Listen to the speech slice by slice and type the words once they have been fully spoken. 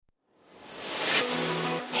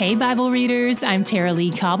Hey, Bible readers, I'm Tara Lee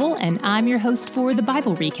Cobble, and I'm your host for the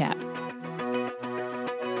Bible Recap.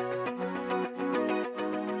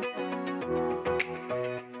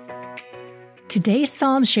 Today's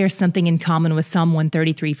psalm shares something in common with Psalm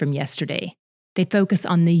 133 from yesterday. They focus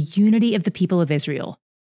on the unity of the people of Israel.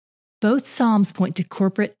 Both psalms point to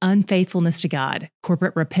corporate unfaithfulness to God,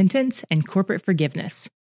 corporate repentance, and corporate forgiveness.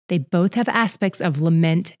 They both have aspects of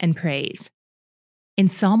lament and praise. In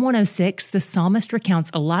Psalm 106, the psalmist recounts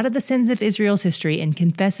a lot of the sins of Israel's history and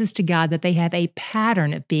confesses to God that they have a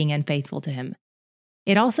pattern of being unfaithful to Him.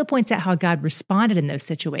 It also points out how God responded in those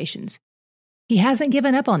situations. He hasn't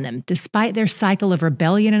given up on them, despite their cycle of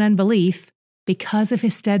rebellion and unbelief, because of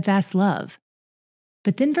His steadfast love.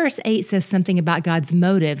 But then verse 8 says something about God's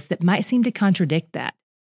motives that might seem to contradict that.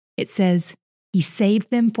 It says, He saved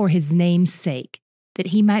them for His name's sake, that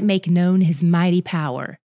He might make known His mighty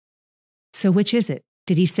power. So which is it?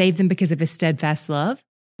 Did He save them because of His steadfast love,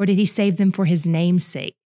 or did He save them for His name's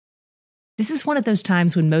sake? This is one of those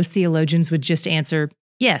times when most theologians would just answer,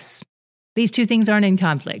 yes, these two things aren't in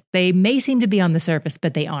conflict. They may seem to be on the surface,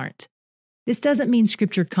 but they aren't. This doesn't mean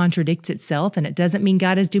Scripture contradicts itself, and it doesn't mean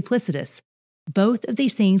God is duplicitous. Both of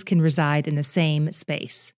these things can reside in the same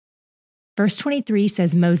space. Verse 23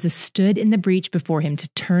 says Moses stood in the breach before Him to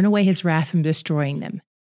turn away His wrath from destroying them.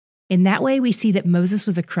 In that way, we see that Moses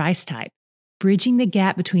was a Christ type, bridging the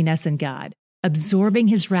gap between us and God, absorbing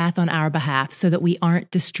His wrath on our behalf so that we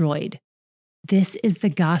aren't destroyed. This is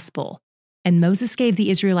the gospel, and Moses gave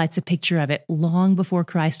the Israelites a picture of it long before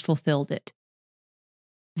Christ fulfilled it.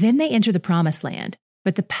 Then they enter the promised land,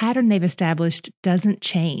 but the pattern they've established doesn't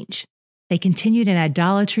change. They continued in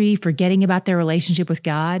idolatry, forgetting about their relationship with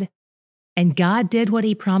God, and God did what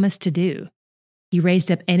He promised to do. He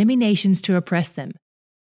raised up enemy nations to oppress them.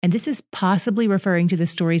 And this is possibly referring to the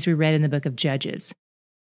stories we read in the book of Judges.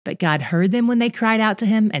 But God heard them when they cried out to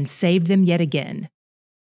Him and saved them yet again.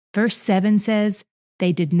 Verse 7 says,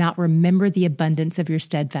 They did not remember the abundance of your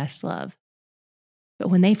steadfast love. But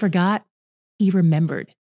when they forgot, He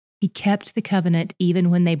remembered. He kept the covenant even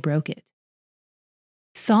when they broke it.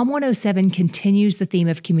 Psalm 107 continues the theme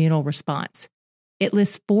of communal response. It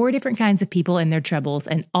lists 4 different kinds of people and their troubles,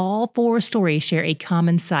 and all 4 stories share a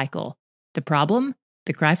common cycle: the problem,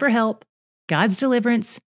 the cry for help, God's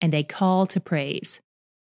deliverance, and a call to praise.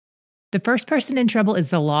 The first person in trouble is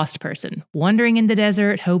the lost person, wandering in the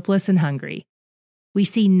desert, hopeless and hungry. We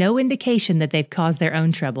see no indication that they've caused their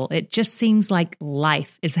own trouble. It just seems like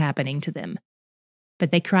life is happening to them. But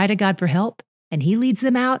they cry to God for help, and He leads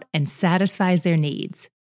them out and satisfies their needs.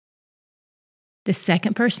 The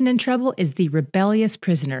second person in trouble is the rebellious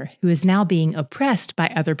prisoner who is now being oppressed by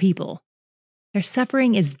other people. Their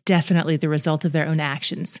suffering is definitely the result of their own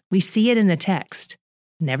actions. We see it in the text.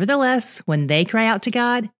 Nevertheless, when they cry out to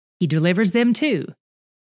God, He delivers them too.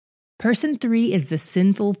 Person 3 is the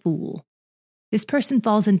sinful fool. This person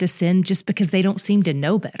falls into sin just because they don't seem to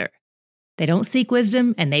know better. They don't seek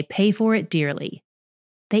wisdom, and they pay for it dearly.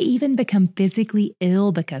 They even become physically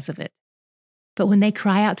ill because of it. But when they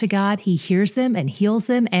cry out to God, He hears them and heals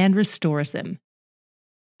them and restores them.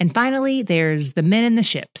 And finally, there's the men in the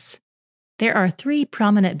ships. There are 3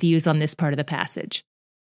 prominent views on this part of the passage.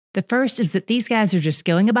 The first is that these guys are just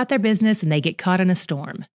going about their business and they get caught in a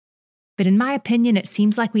storm. But in my opinion, it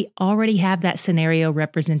seems like we already have that scenario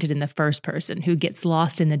represented in the first person who gets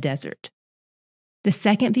lost in the desert. The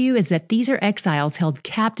second view is that these are exiles held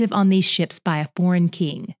captive on these ships by a foreign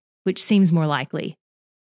king, which seems more likely.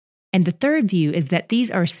 And the third view is that these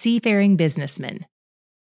are seafaring businessmen.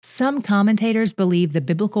 Some commentators believe the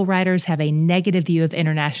biblical writers have a negative view of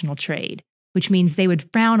international trade, which means they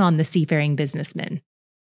would frown on the seafaring businessmen.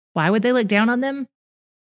 Why would they look down on them?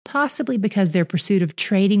 Possibly because their pursuit of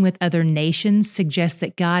trading with other nations suggests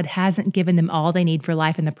that God hasn't given them all they need for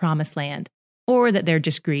life in the promised land, or that they're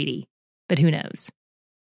just greedy. But who knows?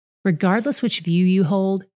 Regardless which view you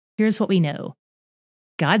hold, here's what we know.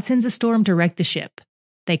 God sends a storm to wreck the ship.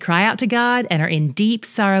 They cry out to God and are in deep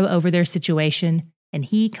sorrow over their situation, and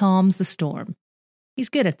He calms the storm. He's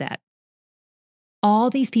good at that.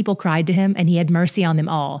 All these people cried to Him, and He had mercy on them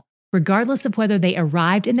all, regardless of whether they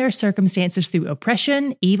arrived in their circumstances through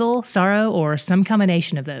oppression, evil, sorrow, or some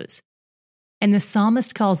combination of those. And the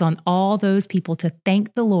psalmist calls on all those people to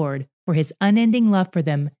thank the Lord for His unending love for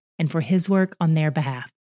them and for His work on their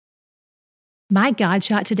behalf. My God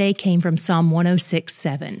shot today came from Psalm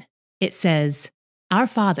 106:7. It says, Our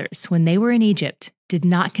fathers, when they were in Egypt, did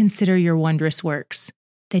not consider your wondrous works.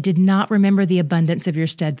 They did not remember the abundance of your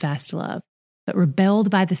steadfast love, but rebelled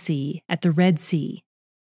by the sea, at the Red Sea.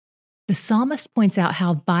 The psalmist points out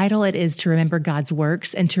how vital it is to remember God's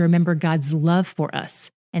works and to remember God's love for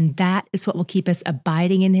us, And that is what will keep us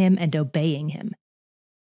abiding in Him and obeying Him.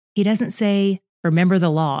 He doesn't say, remember the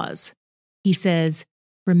laws. He says,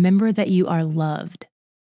 remember that you are loved.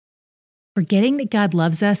 Forgetting that God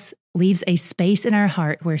loves us leaves a space in our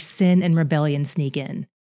heart where sin and rebellion sneak in.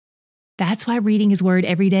 That's why reading His Word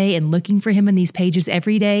every day and looking for Him in these pages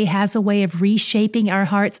every day has a way of reshaping our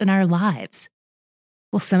hearts and our lives.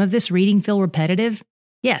 Will some of this reading feel repetitive?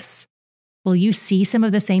 Yes. Will you see some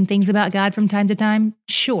of the same things about God from time to time?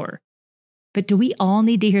 Sure. But do we all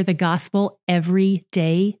need to hear the gospel every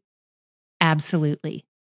day? Absolutely.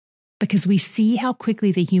 Because we see how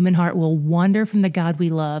quickly the human heart will wander from the God we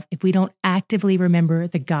love if we don't actively remember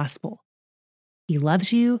the gospel. He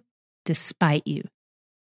loves you despite you.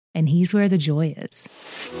 And He's where the joy is.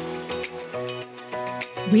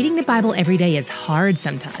 Reading the Bible every day is hard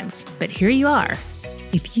sometimes, but here you are.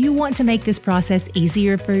 If you want to make this process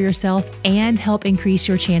easier for yourself and help increase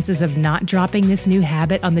your chances of not dropping this new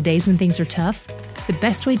habit on the days when things are tough, the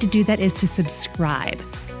best way to do that is to subscribe.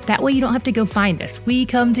 That way you don't have to go find us. We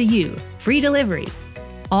come to you. Free delivery.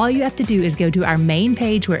 All you have to do is go to our main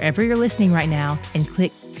page wherever you're listening right now and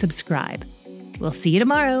click subscribe. We'll see you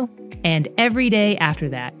tomorrow and every day after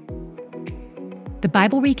that. The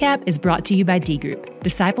Bible Recap is brought to you by D Group,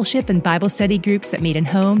 discipleship and Bible study groups that meet in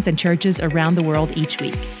homes and churches around the world each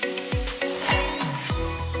week.